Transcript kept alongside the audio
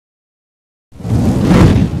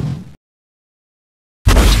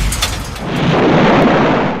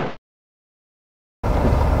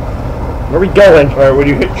Where are we going? Alright, when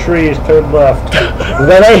you hit trees, turn left.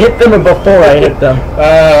 When I hit them or before I hit them?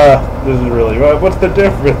 This is really... What's the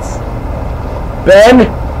difference? Ben?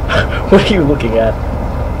 What are you looking at?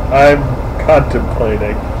 I'm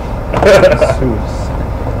contemplating.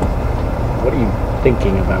 What are you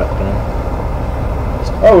thinking about, Ben?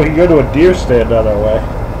 Oh, we can go to a deer stand on our way.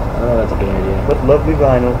 Oh, that's a good idea. With lovely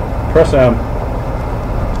vinyl. Press M.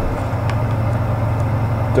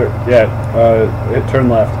 Turn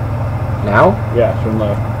left. Now? Yeah, turn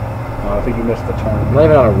left. Oh, I think you missed the turn. I'm not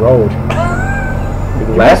even on a road.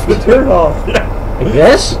 Left? The turn off. Like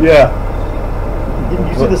this? Yeah. Didn't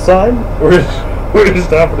you see the sign? We're just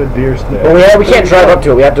stopping at a deer stand. Well, we can't drive up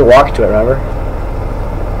to it. We have to walk to it, remember?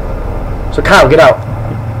 So, Kyle, get out.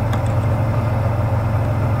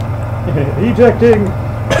 Ejecting.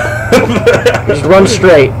 Just run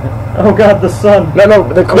straight. Oh God, the sun. No,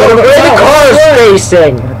 the car is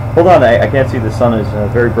facing. Hold on, I can't see. The sun is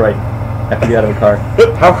very bright. I have to get out of the car.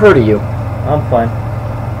 How hurt are you? I'm fine.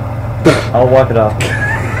 I'll walk it off.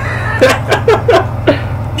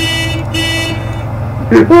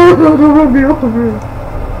 Run me over.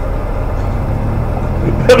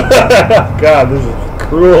 God, this is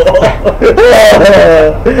cruel.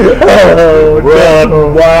 Run,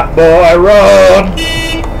 white boy, run.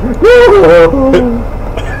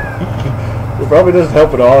 It probably doesn't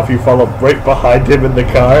help at all if you follow right behind him in the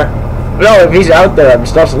car. No, if he's out there, I'm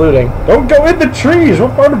still saluting. Don't go in the trees.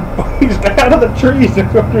 What part of he's out of the trees? I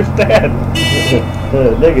don't understand.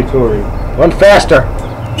 Negatory. Run faster.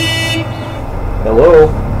 Hello.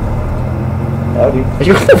 Howdy. Are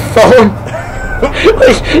you on the phone?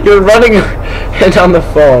 Like, you're running and on the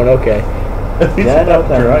phone. Okay. He's Yeah, not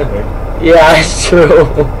no, driving. Yeah, it's true.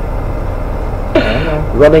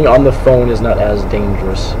 Running on the phone is not as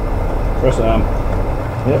dangerous. Press M.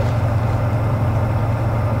 Yep.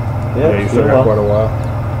 Yeah, you still got quite a while.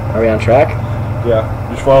 Are we on track? Yeah,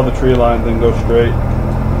 just follow the tree line, then go straight.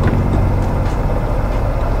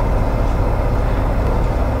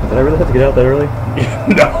 Did I really have to get out that early?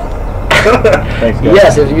 No. Thanks, guys.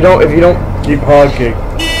 Yes, if you don't Keep honking.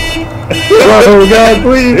 Oh God,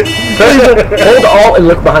 please! hold Alt and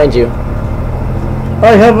look behind you.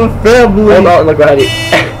 I have a family. Hold Alt and look behind you.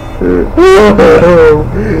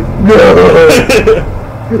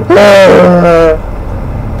 No.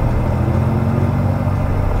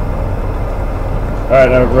 Alright,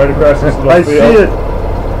 now right across this little I field. see it.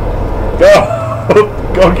 Go!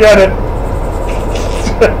 Go get it!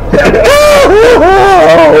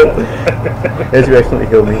 As you accidentally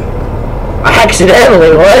killed me.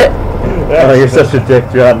 Accidentally, what? Oh, you're such a dick,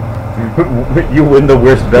 John. You win the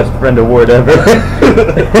worst best friend award ever.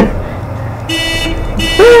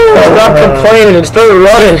 Stop complaining and start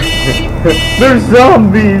running. There's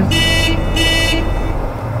zombies.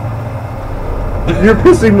 You're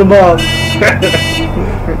pissing them off.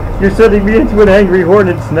 You're sending me into an angry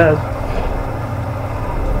hornet's nest.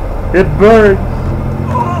 It burns.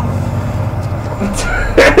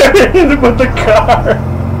 Hit him with the car!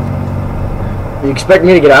 You expect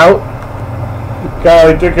me to get out? Kyle,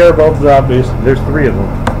 he took care of both zombies. There's 3 of them.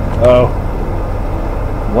 Oh.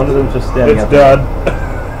 One of them's just standing It's up there. done.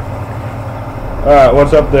 Alright,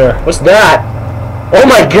 what's up there? What's that? Oh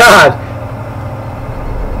my God!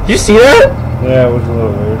 You see that? Yeah, it was a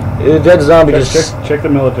little weird. The dead zombie just... Check the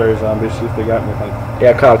military zombies, see if they got anything.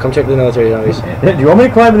 Yeah, Kyle, come check the military zombies. Do you want me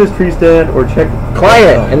to climb in this tree stand or check? Climb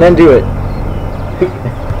it, and then do it.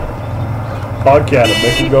 Honk at him,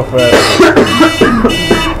 make him go fast.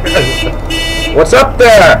 What's up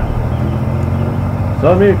there?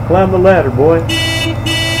 Tell me to climb the ladder, boy.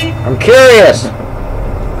 I'm curious.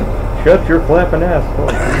 Shut your flapping ass.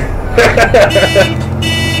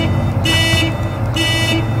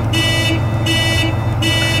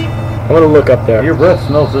 I'm gonna look up there. Your breath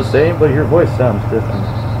smells the same, but your voice sounds different.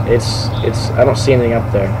 It's, I don't see anything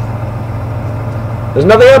up there. There's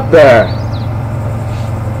nothing up there.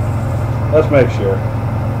 Let's make sure.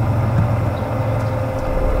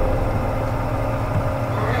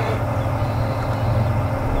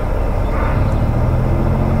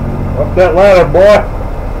 Up that ladder, boy.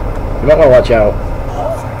 You might want to watch out.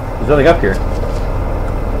 There's nothing up here.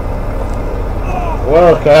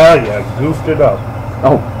 Well, Kyle, you goofed it up.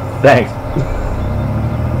 Oh, thanks.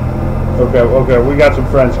 Okay, we got some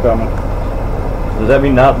friends coming. Does that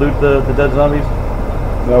mean not loot the dead zombies?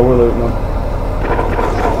 No, we're looting them.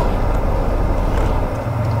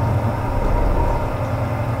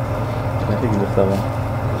 I think you missed that one.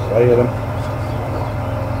 I hit him.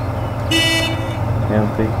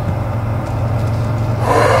 Empty.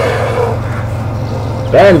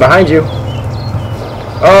 Ben, behind you.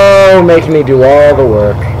 Oh, making me do all the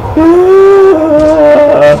work.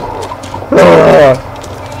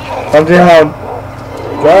 I'm down.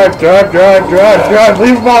 Drive.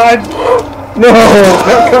 Leave him behind. No,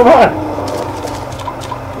 Come on.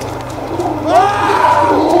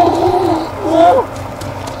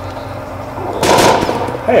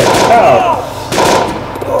 Hey, it's a cow.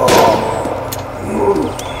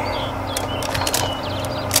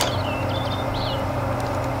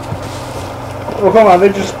 Well, come on, they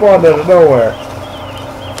just spawned out of nowhere.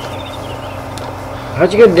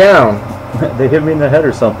 How'd you get down? They hit me in the head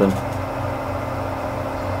or something.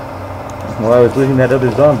 While I was leaving that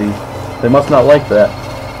other zombie. They must not like that.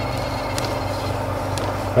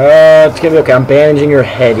 It's gonna be okay. I'm bandaging your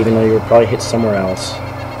head, even though you were probably hit somewhere else.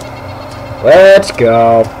 Let's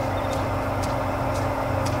go.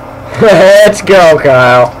 Let's go,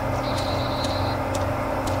 Kyle.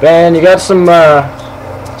 Ben, you got some,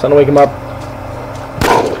 something to wake him up?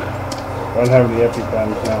 I don't have any empty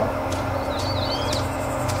pens now.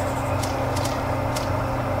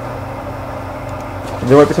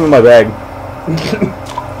 There might be some in my bag.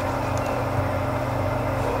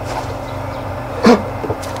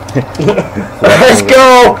 Let's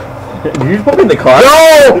go! Did you just put me in the car? No!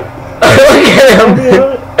 Look at him!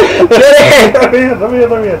 Get in! Let me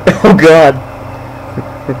in. Oh god.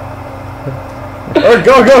 Alright,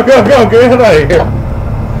 go, get out of here.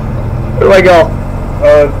 Where do I go?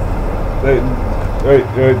 Wait,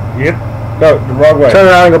 no, the wrong way. Turn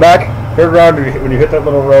around and go back? Turn around, when you hit that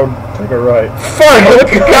little road, take a right. Fuck!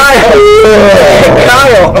 Look at Kyle!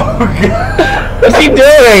 Kyle! Oh, God. What's he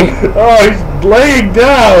doing? Oh, he's laying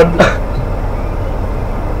down.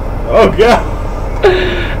 Oh, God.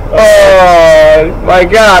 Oh, my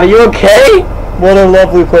God. Are you okay? What a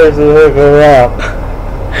lovely place to hook her up.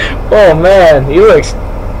 Oh, man. He looks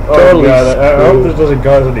Oh, totally God. I hope screwed. this doesn't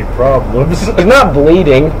cause any problems. He's not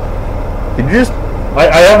bleeding. Did you just...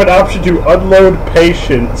 I have an option to unload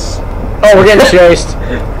patients. Oh, we're getting chased.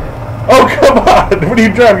 Oh, come on. What are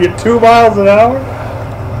you driving at 2 miles an hour?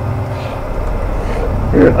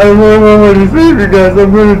 I'm going to save you guys.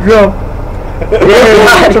 I'm going to jump. You're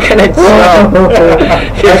not gonna jump.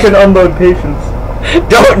 I can unload patients.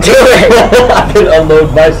 Don't do it. I can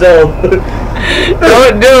unload myself.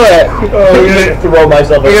 Don't do it. Oh, I'm gonna throw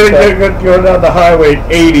myself You're in gonna go down the highway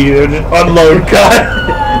at 80, they'll just unload guys.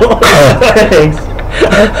 Thanks.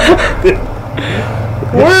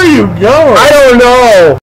 Where are you going? I don't know.